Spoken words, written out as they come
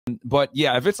But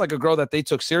yeah, if it's like a girl that they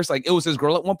took serious, like it was his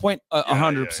girl at one point,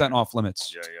 100% off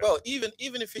limits. Bro, even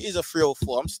if it is a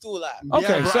 304, I'm still like,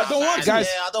 okay, so I don't want guys.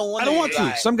 I don't want to.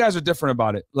 Like, some guys are different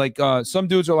about it. Like some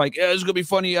dudes are like, yeah, this is gonna be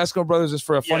funny. Eskimo Brothers is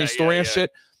for a funny story and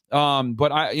shit.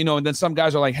 But and then some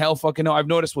guys are like, hell fucking no. I've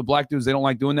noticed with black dudes, they don't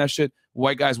like doing that shit.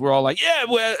 White guys, we're all like, yeah,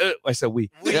 well, I said we.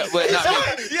 Yeah, but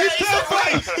not me. He's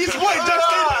white. He's white,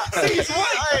 Justin. He's white.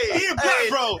 He's black,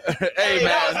 bro. Hey, man.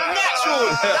 That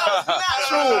was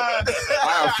natural.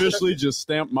 I officially just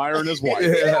stamped Myron as white.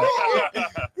 Yeah.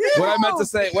 What I meant to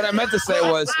say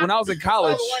was when I was in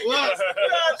college.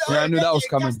 Yeah, I knew that was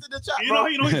coming. You know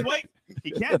he's white.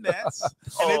 He can't dance.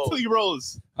 And then 2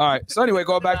 years. All right. So anyway,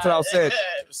 going back to what I was saying.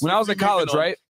 When I was in college, right?